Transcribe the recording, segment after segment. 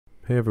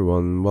Hey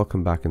everyone,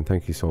 welcome back and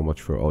thank you so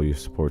much for all your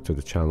support to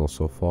the channel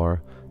so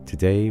far.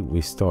 Today we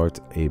start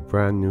a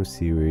brand new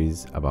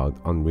series about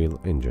Unreal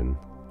Engine.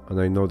 And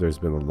I know there's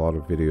been a lot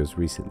of videos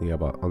recently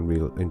about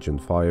Unreal Engine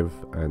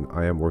 5 and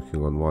I am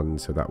working on one,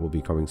 so that will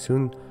be coming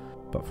soon.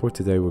 But for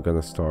today we're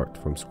going to start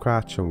from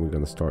scratch and we're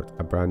going to start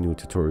a brand new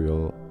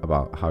tutorial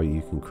about how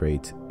you can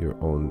create your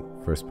own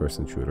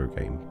first-person shooter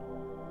game.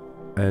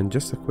 And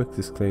just a quick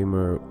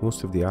disclaimer,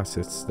 most of the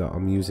assets that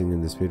I'm using in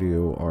this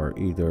video are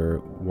either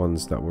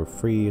ones that were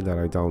free that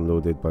I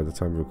downloaded by the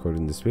time of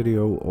recording this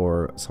video,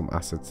 or some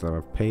assets that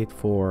I've paid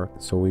for,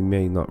 so we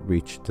may not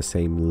reach the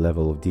same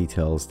level of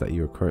details that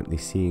you're currently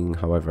seeing.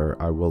 However,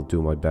 I will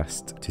do my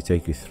best to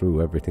take you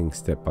through everything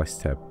step by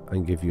step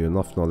and give you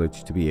enough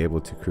knowledge to be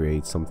able to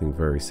create something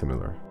very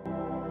similar.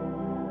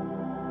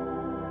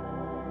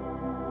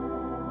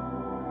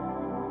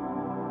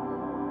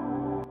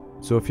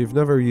 So if you've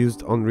never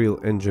used Unreal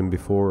Engine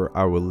before,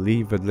 I will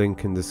leave a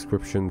link in the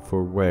description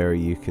for where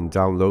you can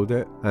download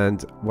it.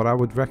 And what I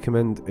would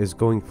recommend is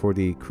going for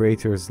the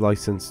creator's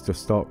license to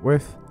start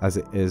with, as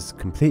it is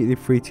completely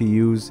free to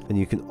use and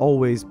you can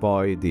always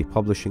buy the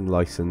publishing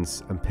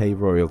license and pay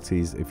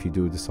royalties if you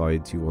do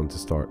decide you want to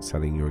start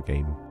selling your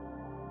game.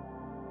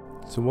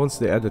 So once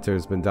the editor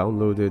has been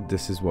downloaded,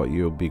 this is what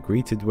you'll be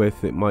greeted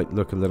with. It might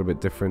look a little bit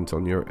different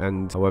on your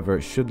end, however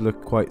it should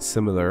look quite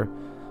similar.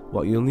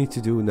 What you'll need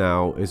to do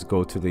now is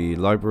go to the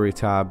library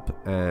tab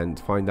and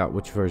find out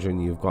which version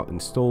you've got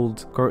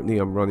installed. Currently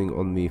I'm running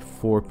on the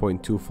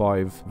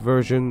 4.25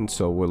 version,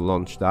 so we'll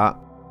launch that.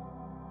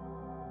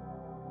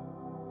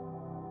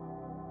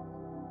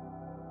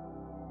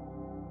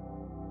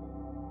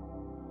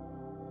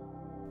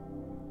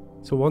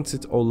 So once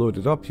it's all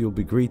loaded up, you'll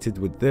be greeted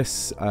with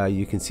this.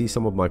 You can see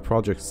some of my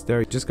projects there.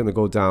 You're just going to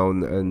go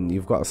down and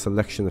you've got a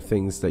selection of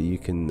things that you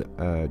can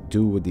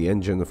do with the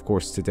engine. Of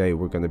course, today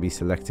we're going to be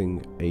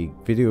selecting a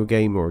video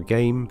game or a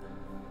game.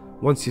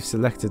 Once you've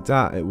selected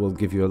that, it will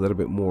give you a little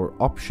bit more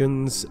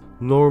options.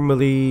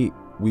 Normally,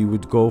 we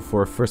would go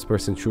for a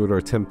first-person shooter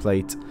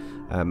template.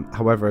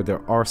 However,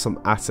 there are some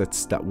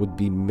assets that would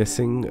be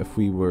missing if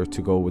we were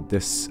to go with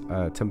this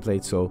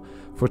template. So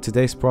for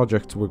today's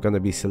project, we're going to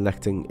be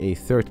selecting a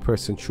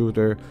third-person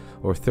shooter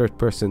or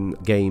third-person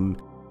game.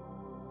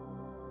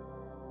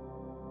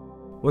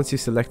 Once you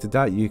selected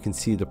that, you can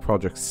see the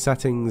project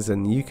settings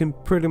and you can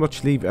pretty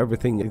much leave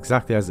everything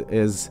exactly as it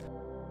is.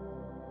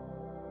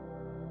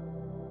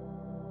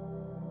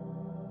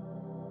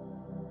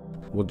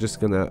 We're just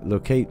gonna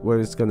locate where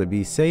it's gonna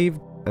be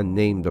saved and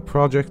name the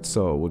project,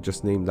 so we'll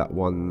just name that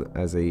one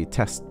as a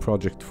test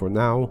project for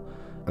now,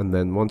 and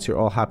then once you're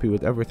all happy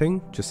with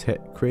everything, just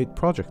hit create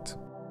project.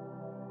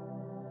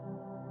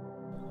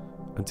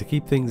 And to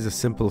keep things as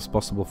simple as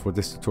possible for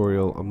this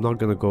tutorial, I'm not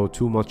going to go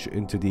too much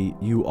into the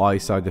UI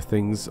side of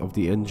things of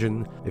the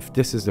engine. If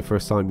this is the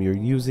first time you're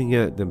using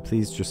it, then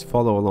please just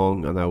follow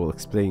along and I will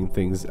explain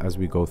things as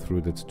we go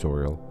through the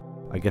tutorial.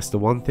 I guess the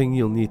one thing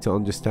you'll need to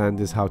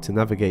understand is how to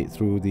navigate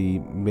through the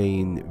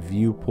main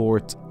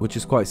viewport, which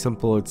is quite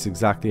simple. It's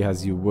exactly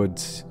as you would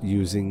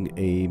using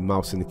a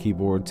mouse and a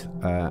keyboard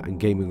and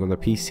gaming on a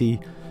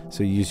PC.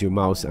 So you use your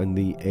mouse and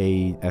the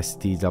A, S,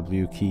 D,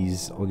 W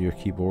keys on your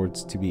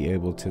keyboards to be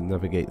able to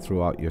navigate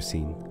throughout your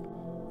scene.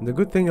 And the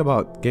good thing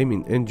about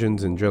gaming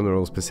engines in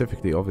general,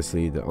 specifically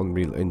obviously the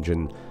Unreal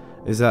Engine,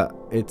 is that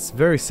it's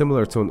very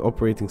similar to an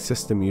operating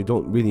system. You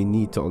don't really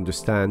need to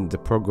understand the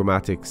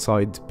programmatic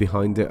side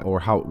behind it or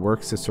how it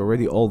works. It's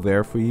already all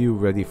there for you,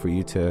 ready for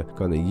you to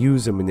kind of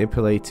use and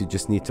manipulate. You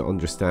just need to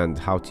understand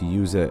how to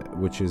use it,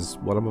 which is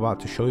what I'm about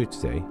to show you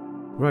today.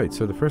 Right,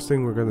 so the first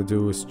thing we're going to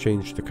do is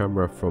change the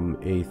camera from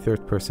a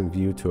third-person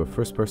view to a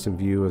first-person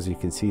view. As you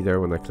can see there,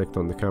 when I clicked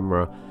on the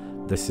camera,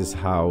 this is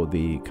how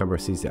the camera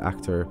sees the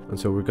actor, and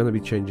so we're going to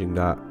be changing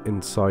that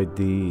inside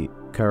the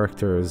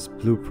character's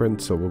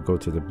blueprint. So we'll go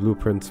to the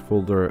blueprints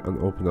folder and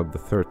open up the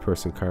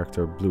third-person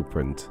character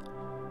blueprint.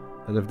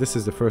 And if this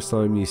is the first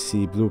time you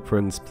see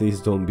blueprints, please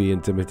don't be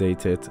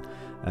intimidated.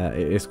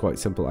 It is quite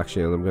simple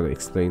actually, and I'm going to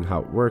explain how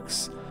it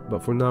works.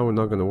 But for now, we're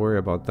not going to worry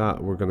about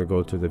that. We're going to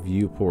go to the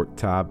viewport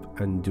tab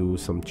and do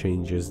some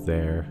changes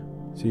there.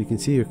 So you can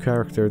see your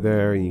character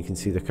there, and you can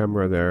see the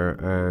camera there,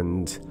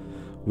 and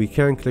we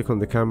can click on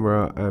the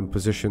camera and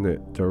position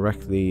it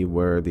directly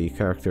where the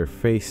character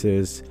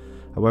faces.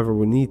 However,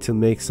 we need to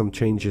make some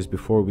changes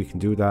before we can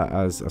do that,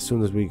 as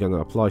soon as we're going to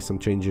apply some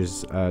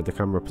changes, the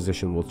camera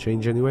position will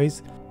change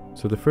anyways.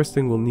 So the first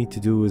thing we'll need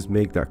to do is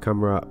make that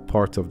camera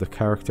part of the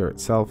character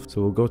itself.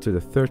 So we'll go to the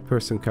third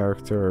person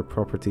character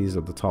properties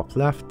at the top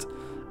left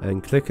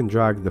and click and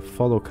drag the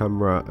follow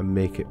camera and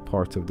make it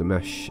part of the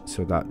mesh,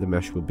 so that the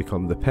mesh will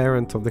become the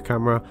parent of the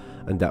camera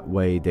and that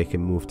way they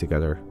can move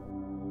together.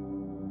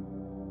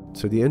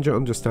 So the engine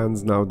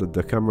understands now that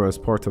the camera is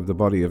part of the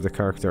body of the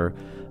character.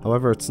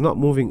 However, it's not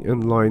moving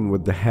in line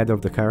with the head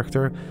of the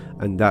character,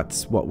 and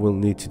that's what we'll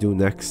need to do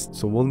next.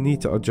 So we'll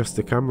need to adjust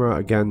the camera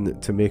again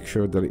to make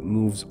sure that it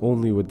moves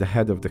only with the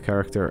head of the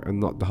character and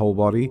not the whole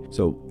body.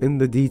 So in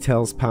the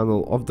details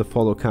panel of the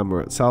follow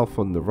camera itself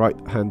on the right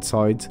hand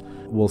side,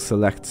 we'll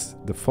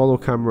select the follow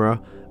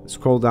camera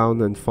Scroll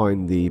down and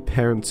find the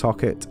parent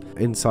socket.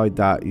 Inside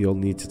that you'll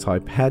need to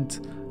type head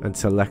and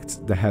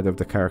select the head of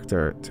the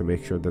character to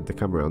make sure that the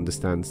camera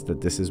understands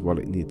that this is what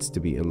it needs to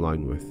be in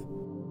line with.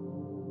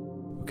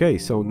 Okay,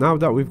 so now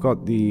that we've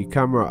got the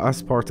camera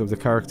as part of the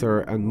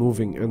character and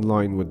moving in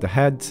line with the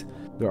head,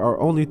 there are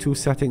only two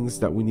settings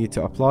that we need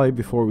to apply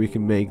before we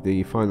can make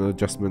the final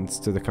adjustments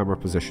to the camera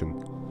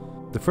position.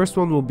 The first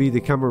one will be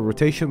the camera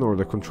rotation or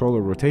the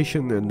controller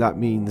rotation, and that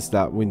means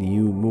that when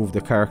you move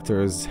the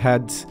character's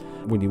head,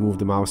 when you move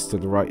the mouse to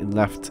the right and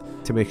left,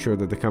 to make sure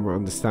that the camera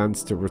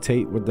understands to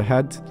rotate with the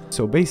head.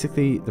 So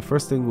basically the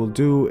first thing we'll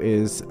do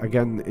is,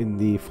 again, in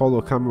the follow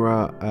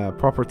camera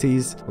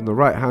properties on the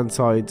right hand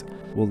side,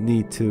 we'll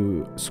need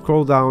to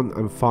scroll down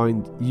and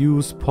find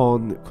use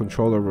pawn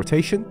controller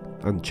rotation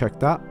and check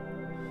that.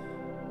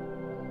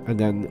 And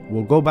then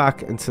we'll go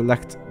back and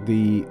select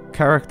the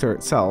character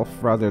itself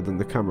rather than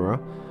the camera.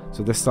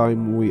 So this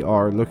time we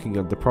are looking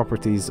at the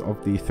properties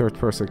of the third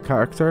person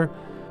character.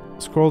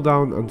 Scroll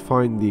down and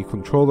find the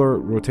controller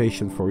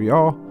rotation for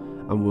yaw,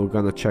 and we're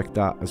gonna check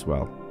that as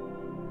well.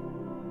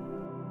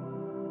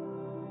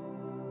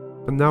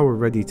 And now we're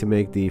ready to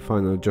make the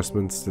final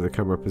adjustments to the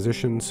camera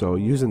position. So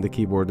using the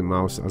keyboard and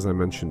mouse, as I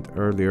mentioned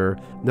earlier,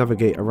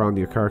 navigate around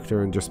your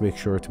character and just make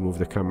sure to move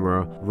the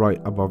camera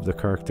right above the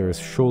character's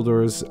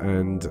shoulders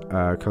and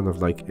kind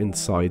of like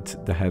inside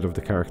the head of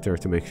the character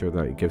to make sure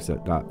that it gives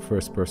it that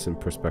first person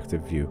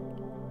perspective view.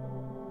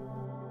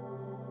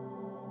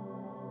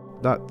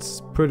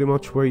 That's pretty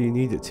much where you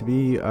need it to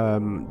be.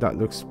 That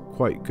looks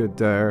quite good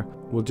there.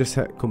 We'll just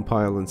hit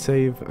compile and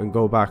save and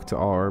go back to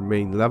our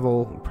main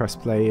level, press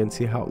play and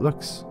see how it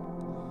looks.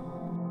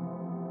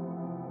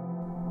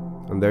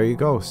 And there you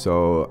go.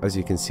 So as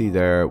you can see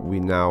there, we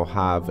now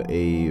have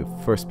a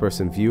first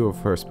person view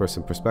of first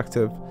person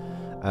perspective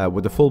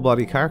with a full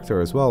body character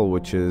as well,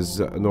 which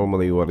is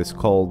normally what is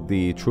called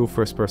the true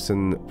first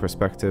person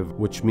perspective,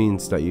 which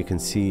means that you can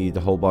see the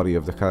whole body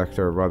of the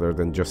character rather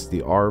than just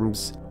the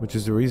arms, which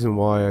is the reason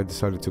why I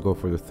decided to go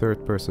for the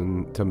third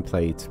person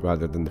template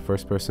rather than the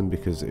first person,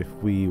 because if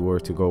we were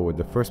to go with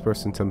the first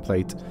person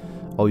template,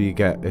 all you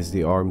get is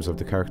the arms of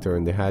the character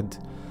and the head.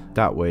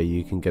 That way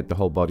you can get the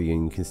whole body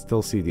and you can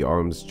still see the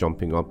arms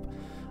jumping up,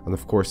 and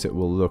of course it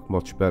will look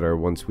much better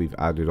once we've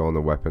added on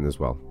a weapon as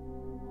well.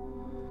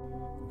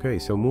 Okay,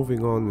 so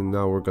moving on, and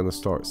now we're going to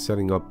start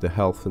setting up the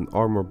health and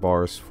armor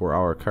bars for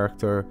our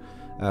character,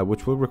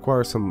 which will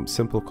require some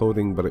simple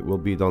coding, but it will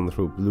be done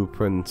through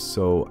blueprints.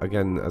 So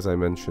again, as I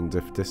mentioned,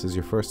 if this is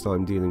your first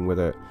time dealing with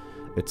it,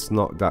 it's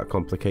not that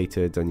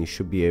complicated and you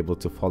should be able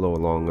to follow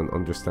along and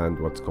understand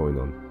what's going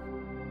on.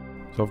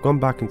 So I've gone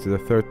back into the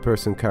third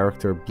person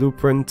character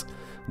blueprint.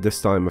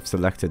 This time I've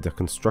selected the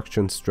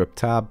construction strip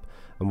tab.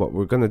 And what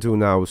we're going to do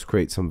now is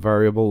create some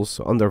variables.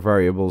 So under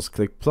variables,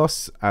 click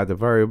plus, add a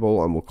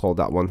variable, and we'll call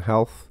that one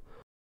health.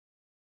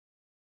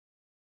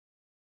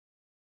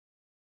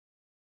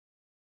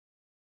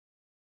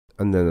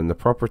 And then in the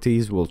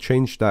properties, we'll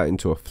change that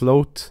into a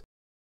float.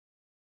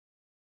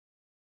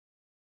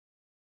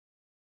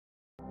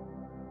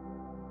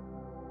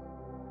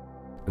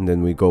 And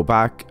then we go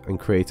back and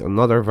create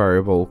another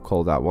variable,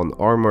 call that one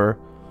armor.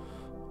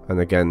 And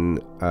again,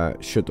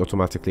 should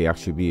automatically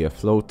actually be a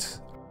float.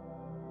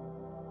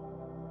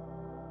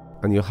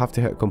 And you'll have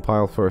to hit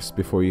compile first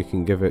before you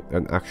can give it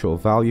an actual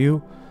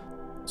value.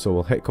 So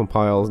we'll hit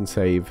compile and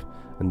save,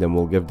 and then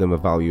we'll give them a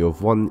value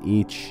of 1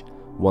 each,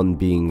 1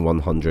 being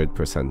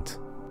 100%.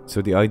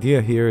 So the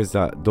idea here is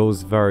that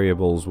those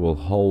variables will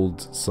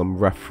hold some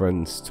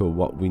reference to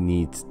what we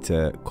need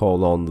to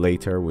call on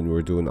later when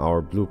we're doing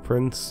our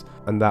blueprints,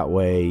 and that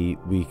way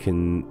we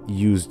can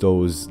use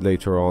those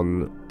later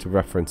on to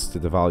reference to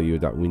the value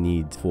that we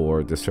need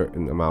for the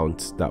certain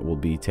amount that will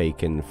be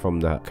taken from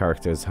the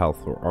character's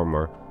health or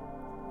armor.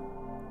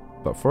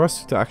 But for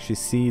us to actually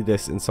see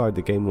this inside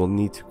the game, we'll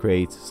need to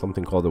create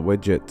something called a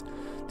widget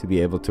to be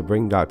able to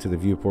bring that to the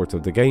viewport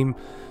of the game.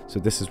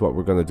 So this is what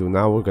we're going to do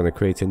now. We're going to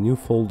create a new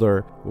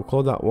folder. We'll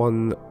call that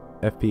one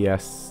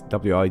FPS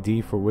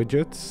WID for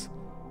widgets.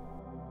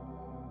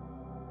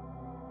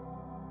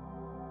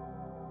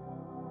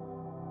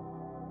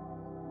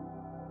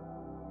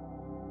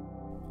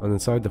 And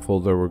inside the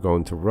folder, we're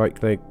going to right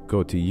click,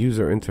 go to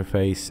user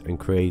interface and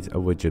create a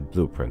widget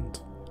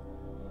blueprint.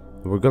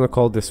 We're going to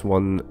call this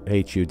one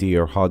HUD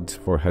or HUD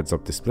for heads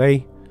up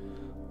display.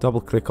 Double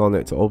click on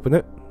it to open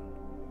it.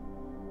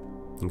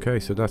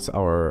 Okay, so that's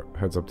our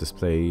heads up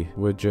display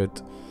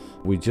widget.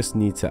 We just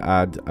need to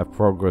add a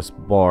progress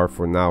bar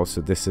for now,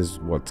 so this is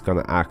what's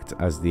going to act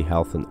as the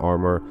health and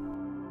armor.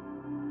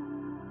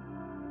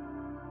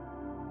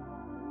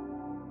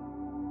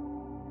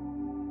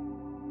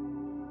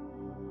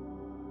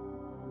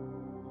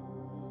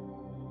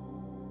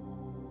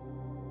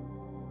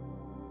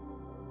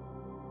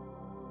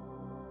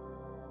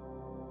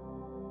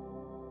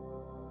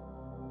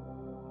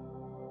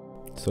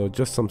 So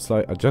just some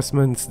slight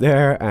adjustments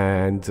there,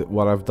 and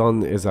what I've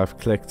done is I've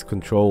clicked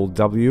Control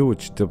W,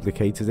 which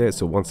duplicated it.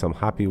 So once I'm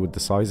happy with the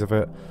size of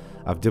it,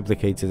 I've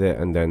duplicated it,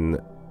 and then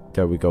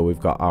there we go, we've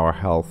got our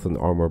health and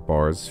armor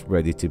bars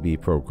ready to be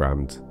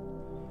programmed.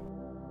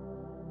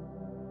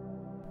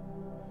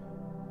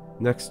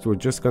 Next, we're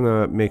just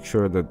gonna make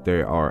sure that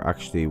they are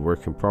actually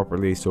working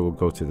properly, so we'll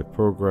go to the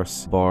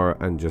progress bar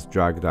and just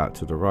drag that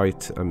to the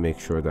right and make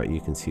sure that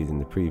you can see it in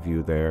the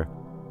preview there.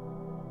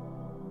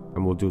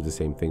 And we'll do the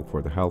same thing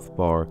for the health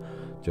bar,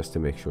 just to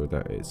make sure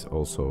that it's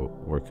also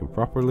working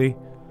properly.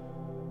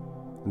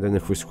 And then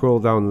if we scroll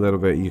down a little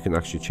bit, you can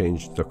actually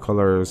change the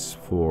colors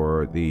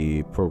for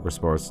the progress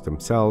bars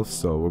themselves.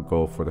 So we'll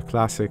go for the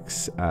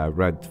classics,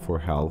 red for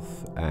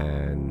health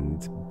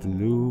and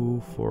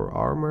blue for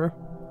armor.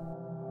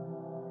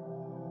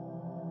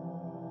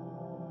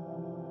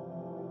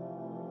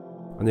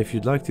 And if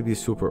you'd like to be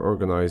super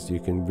organized, you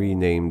can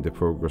rename the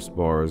progress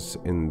bars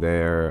in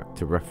there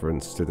to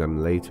reference to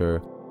them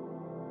later.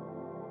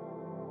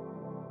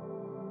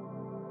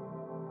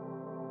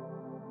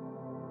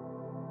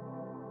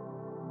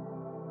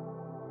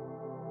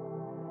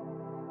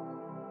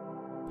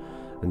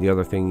 And the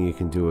other thing you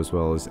can do as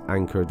well is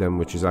anchor them,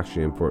 which is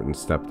actually an important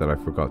step that I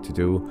forgot to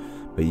do,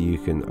 but you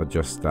can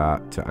adjust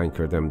that to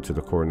anchor them to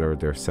the corner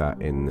they're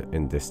sat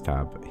in this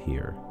tab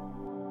here.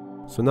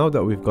 So now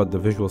that we've got the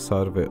visual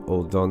side of it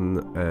all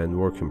done and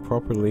working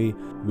properly,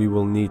 we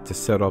will need to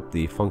set up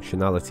the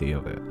functionality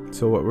of it.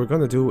 So what we're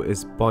going to do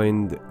is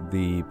bind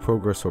the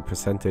progress or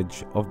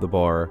percentage of the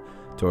bar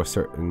to a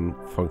certain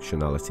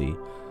functionality.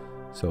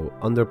 So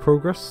under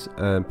progress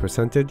and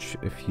percentage,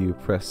 if you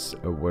press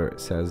where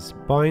it says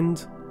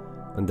bind,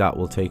 and that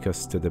will take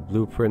us to the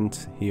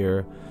blueprint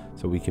here,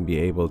 so we can be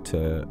able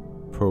to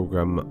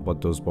program what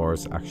those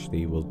bars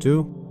actually will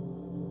do.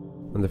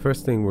 And the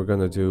first thing we're going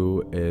to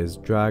do is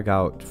drag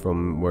out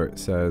from where it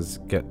says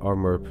get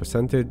armor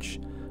percentage,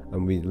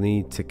 and we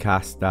need to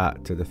cast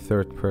that to the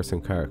third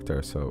person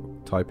character. So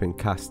type in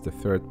cast the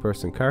third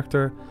person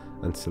character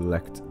and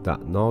select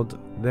that node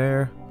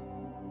there.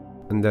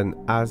 And then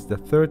as the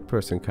third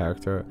person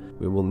character,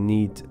 we will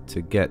need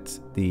to get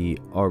the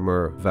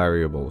armor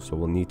variable. So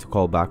we'll need to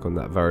call back on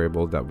that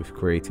variable that we've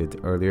created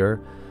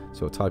earlier.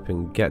 So type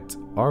in get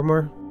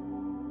armor.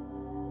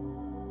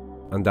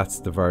 And that's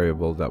the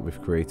variable that we've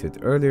created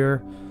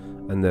earlier.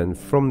 And then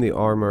from the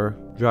armor,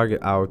 drag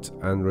it out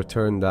and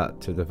return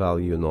that to the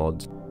value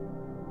node.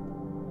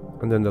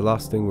 And then the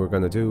last thing we're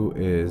going to do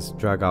is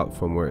drag out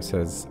from where it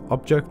says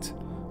object,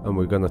 and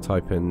we're going to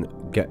type in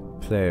get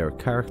player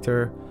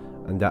character,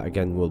 and that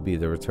again will be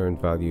the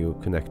returned value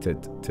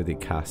connected to the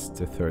cast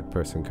to third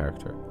person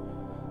character.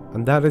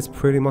 And that is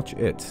pretty much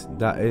it.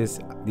 That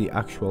is the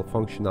actual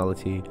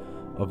functionality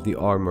of the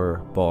armor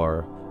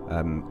bar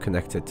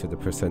connected to the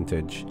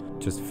percentage.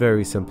 Just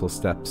very simple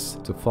steps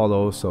to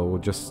follow, so we'll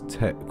just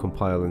hit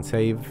compile and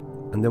save.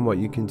 And then what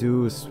you can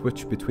do is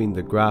switch between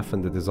the graph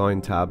and the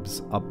design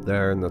tabs up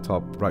there in the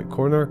top right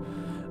corner,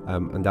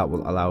 and that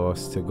will allow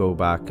us to go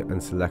back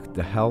and select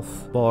the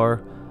health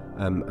bar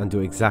and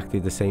do exactly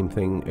the same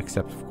thing,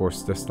 except of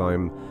course this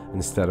time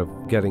instead of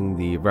getting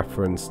the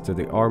reference to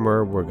the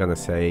armor, we're gonna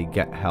say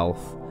get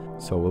health.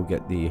 So we'll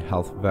get the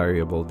health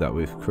variable that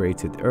we've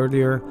created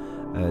earlier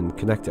and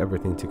connect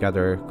everything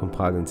together,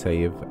 compile and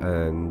save,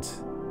 and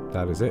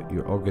that is it.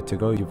 You're all good to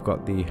go. You've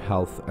got the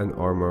health and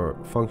armor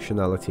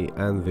functionality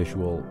and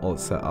visual all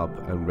set up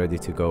and ready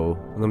to go.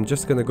 And I'm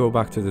just going to go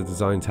back to the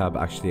design tab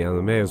actually, and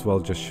I may as well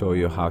just show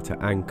you how to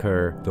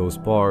anchor those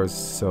bars.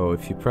 So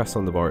if you press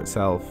on the bar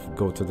itself,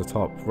 go to the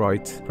top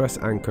right, press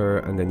anchor,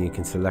 and then you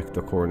can select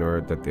the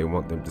corner that they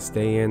want them to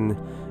stay in.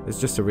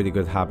 It's just a really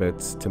good habit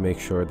to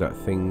make sure that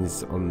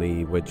things on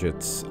the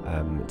widgets,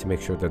 to make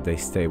sure that they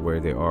stay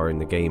where they are in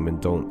the game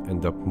and don't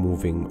end up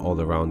moving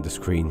all around the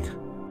screen.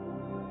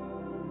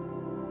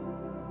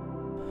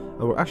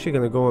 And we're actually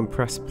going to go and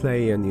press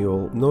play, and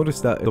you'll notice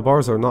that the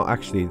bars are not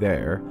actually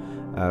there.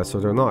 So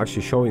they're not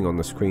actually showing on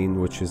the screen,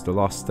 which is the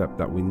last step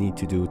that we need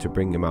to do to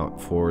bring them out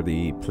for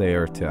the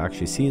player to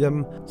actually see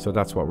them. So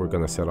that's what we're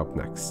going to set up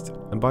next.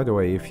 And by the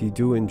way, if you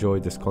do enjoy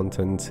this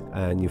content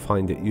and you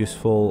find it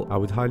useful, I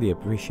would highly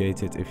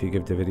appreciate it if you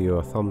give the video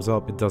a thumbs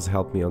up. It does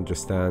help me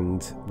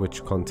understand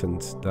which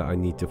content that I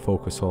need to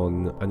focus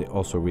on, and it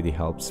also really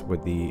helps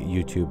with the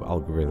YouTube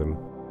algorithm.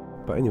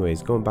 But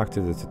anyways, going back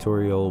to the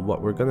tutorial,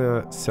 what we're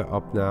gonna set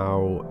up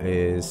now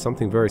is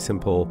something very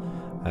simple,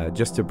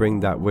 just to bring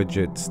that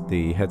widget,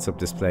 the heads up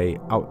display,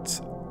 out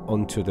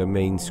onto the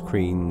main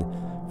screen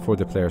for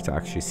the player to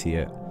actually see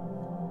it.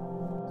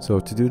 So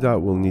to do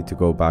that, we'll need to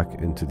go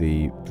back into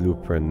the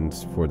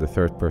blueprint for the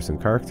third person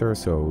character.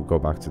 So go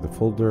back to the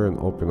folder and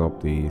open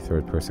up the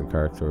third person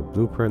character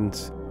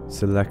blueprint.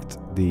 Select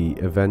the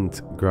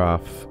event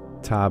graph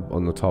tab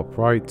on the top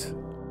right.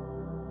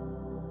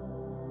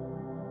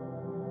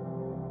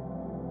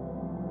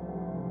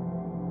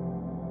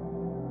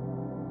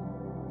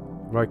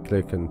 Right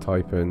click and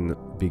type in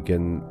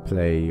begin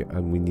play,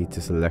 and we need to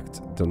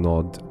select the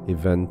node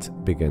event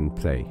begin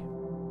play.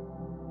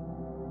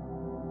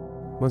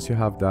 Once you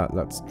have that,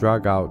 let's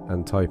drag out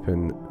and type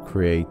in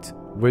create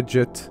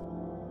widget,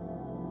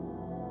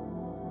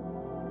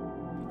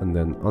 and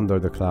then under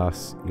the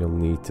class you'll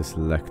need to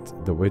select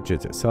the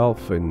widget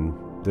itself. In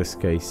this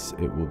case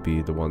it will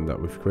be the one that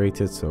we've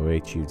created, so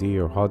HUD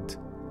or HUD.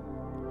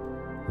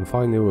 And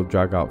finally we'll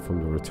drag out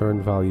from the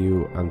return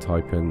value and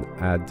type in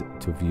add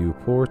to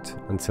viewport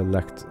and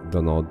select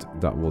the node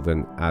that will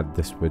then add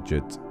this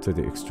widget to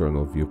the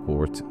external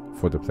viewport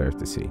for the player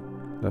to see.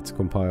 Let's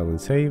compile and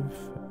save,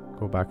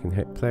 go back and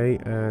hit play,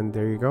 and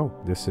there you go.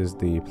 This is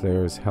the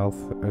player's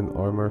health and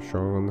armor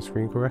showing on the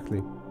screen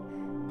correctly.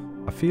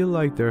 I feel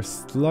like they're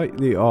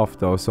slightly off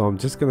though, so I'm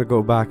just going to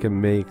go back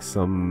and make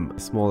some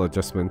small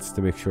adjustments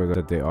to make sure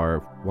that they are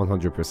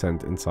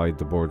 100% inside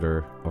the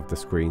border of the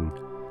screen.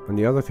 And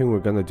the other thing we're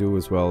going to do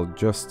as well,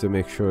 just to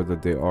make sure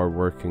that they are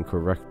working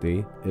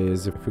correctly,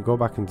 is if we go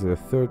back into the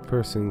third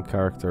person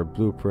character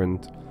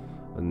blueprint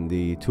and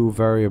the two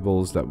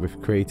variables that we've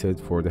created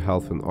for the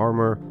health and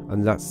armor,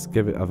 and let's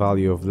give it a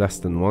value of less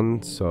than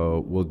 1,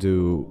 so we'll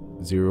do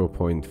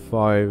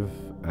 0.5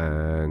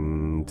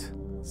 and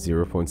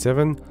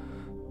 0.7,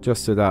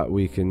 just so that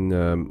we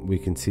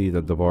can see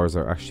that the bars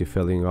are actually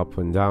filling up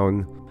and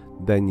down.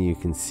 Then you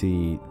can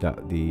see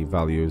that the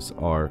values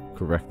are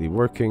correctly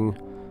working.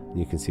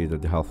 You can see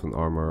that the health and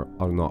armor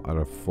are not at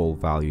a full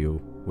value,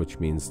 which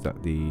means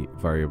that the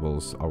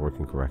variables are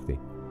working correctly.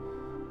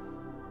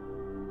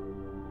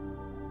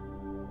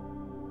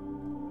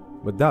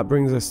 But that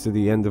brings us to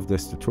the end of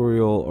this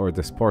tutorial, or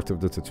this part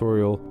of the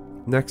tutorial.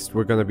 Next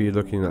we're going to be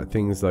looking at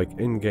things like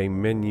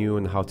in-game menu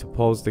and how to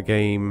pause the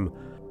game,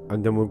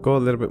 and then we'll go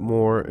a little bit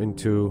more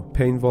into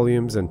pain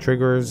volumes and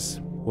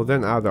triggers. We'll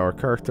then add our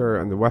character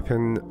and the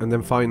weapon, and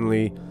then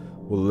finally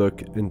we'll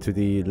look into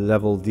the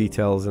level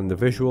details and the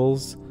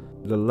visuals.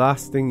 The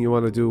last thing you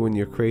want to do when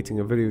you're creating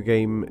a video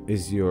game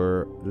is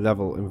your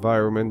level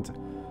environment,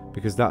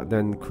 because that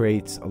then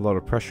creates a lot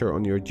of pressure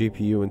on your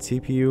GPU and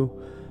CPU.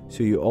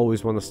 So you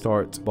always want to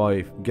start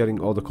by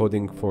getting all the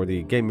coding for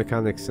the game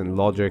mechanics and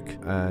logic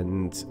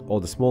and all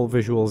the small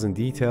visuals and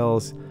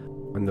details.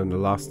 And then the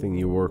last thing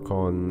you work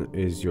on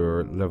is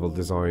your level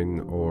design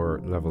or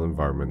level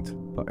environment.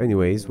 But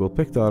anyways, we'll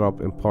pick that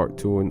up in part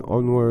 2 and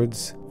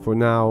onwards. For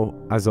now,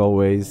 as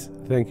always,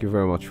 thank you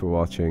very much for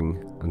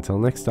watching. Until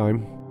next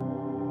time.